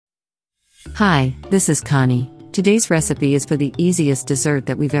Hi, this is Connie. Today's recipe is for the easiest dessert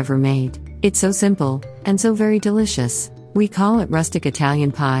that we've ever made. It's so simple, and so very delicious. We call it rustic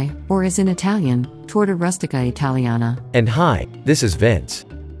Italian pie, or as in Italian, torta rustica italiana. And hi, this is Vince.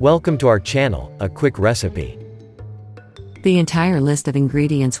 Welcome to our channel, A Quick Recipe. The entire list of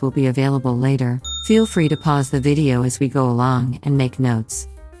ingredients will be available later. Feel free to pause the video as we go along and make notes.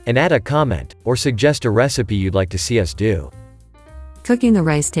 And add a comment, or suggest a recipe you'd like to see us do. Cooking the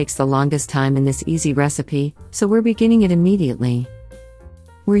rice takes the longest time in this easy recipe, so we're beginning it immediately.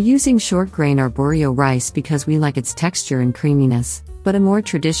 We're using short grain arborio rice because we like its texture and creaminess, but a more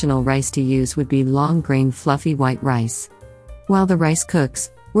traditional rice to use would be long grain fluffy white rice. While the rice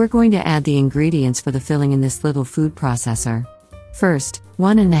cooks, we're going to add the ingredients for the filling in this little food processor. First,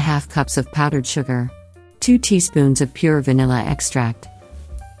 1.5 cups of powdered sugar, 2 teaspoons of pure vanilla extract,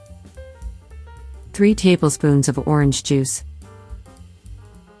 3 tablespoons of orange juice.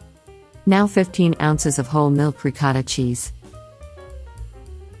 Now 15 ounces of whole milk ricotta cheese.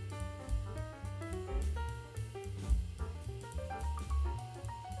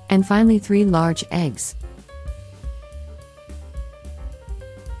 And finally 3 large eggs.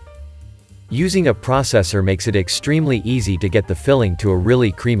 Using a processor makes it extremely easy to get the filling to a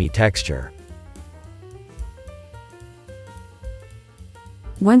really creamy texture.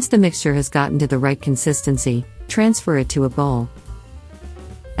 Once the mixture has gotten to the right consistency, transfer it to a bowl.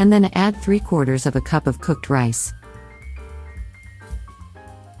 And then add 3/4 cup of cooked rice.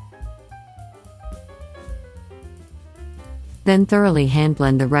 Then thoroughly hand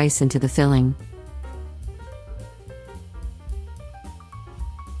blend the rice into the filling.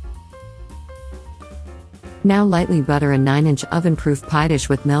 Now lightly butter a 9-inch oven-proof pie dish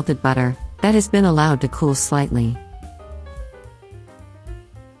with melted butter that has been allowed to cool slightly.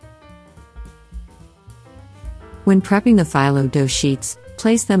 When prepping the phyllo dough sheets,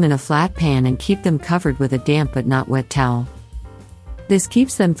 place them in a flat pan and keep them covered with a damp but not wet towel. This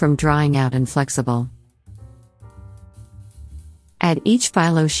keeps them from drying out and flexible. Add each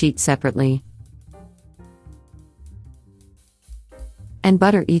phyllo sheet separately and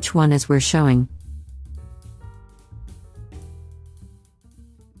butter each one as we're showing.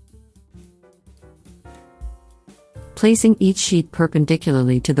 Placing each sheet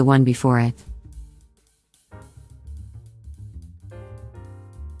perpendicularly to the one before it.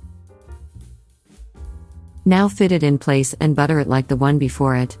 Now fit it in place and butter it like the one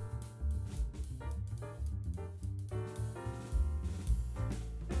before it.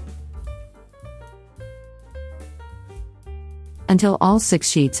 Until all 6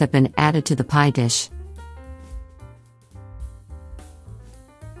 sheets have been added to the pie dish.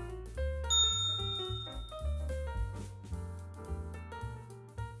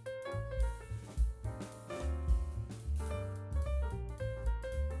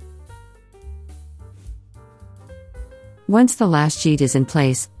 Once the last sheet is in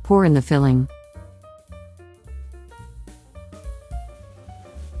place, pour in the filling.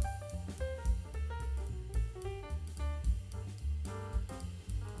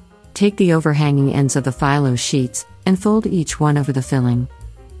 Take the overhanging ends of the phyllo sheets and fold each one over the filling.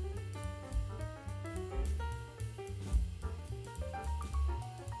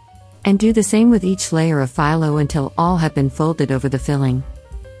 And do the same with each layer of phyllo until all have been folded over the filling.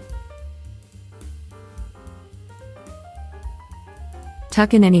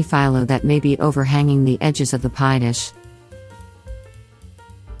 Tuck in any phyllo that may be overhanging the edges of the pie dish.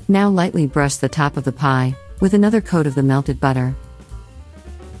 Now lightly brush the top of the pie with another coat of the melted butter.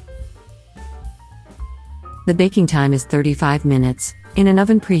 The baking time is 35 minutes, in an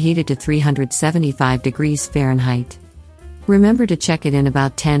oven preheated to 375 degrees Fahrenheit. Remember to check it in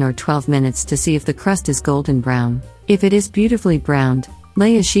about 10 or 12 minutes to see if the crust is golden brown. If it is beautifully browned,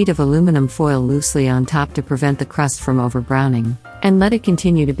 lay a sheet of aluminum foil loosely on top to prevent the crust from over-browning, and let it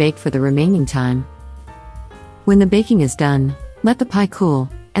continue to bake for the remaining time. When the baking is done, let the pie cool,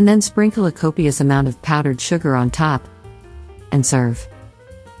 and then sprinkle a copious amount of powdered sugar on top, and serve.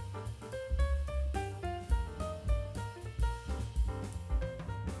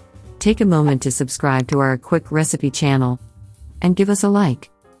 Take a moment to subscribe to our Quick Recipe channel, and give us a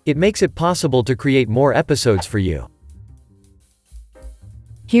like. It makes it possible to create more episodes for you.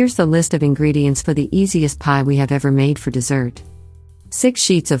 Here's the list of ingredients for the easiest pie we have ever made for dessert. 6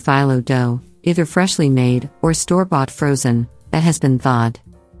 sheets of phyllo dough, either freshly made or store-bought frozen, that has been thawed.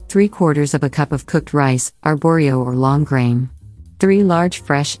 3/4 cup of cooked rice, arborio or long grain. 3 large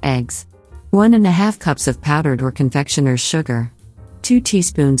fresh eggs. 1.5 cups of powdered or confectioners sugar. 2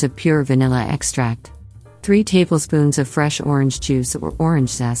 teaspoons of pure vanilla extract. 3 tablespoons of fresh orange juice or orange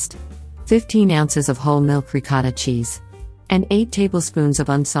zest. 15 ounces of whole milk ricotta cheese. and 8 tablespoons of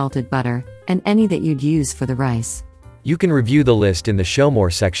unsalted butter, and any that you'd use for the rice. You can review the list in the Show More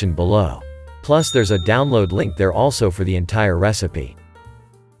section below. Plus there's a download link there also for the entire recipe.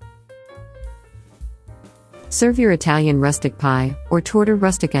 Serve your Italian rustic pie, or torta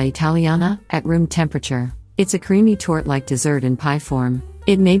rustica italiana, at room temperature. It's a creamy torte-like dessert in pie form.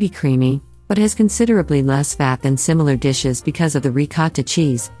 It may be creamy, but has considerably less fat than similar dishes because of the ricotta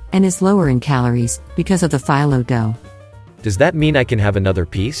cheese, and is lower in calories, because of the phyllo dough. Does that mean I can have another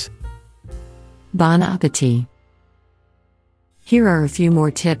piece? Bon appetit! Here are a few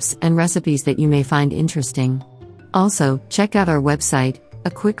more tips and recipes that you may find interesting. Also, check out our website,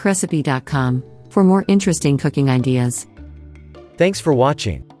 aquickrecipe.com, for more interesting cooking ideas. Thanks for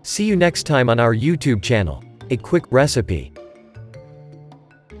watching. See you next time on our YouTube channel, A Quick Recipe.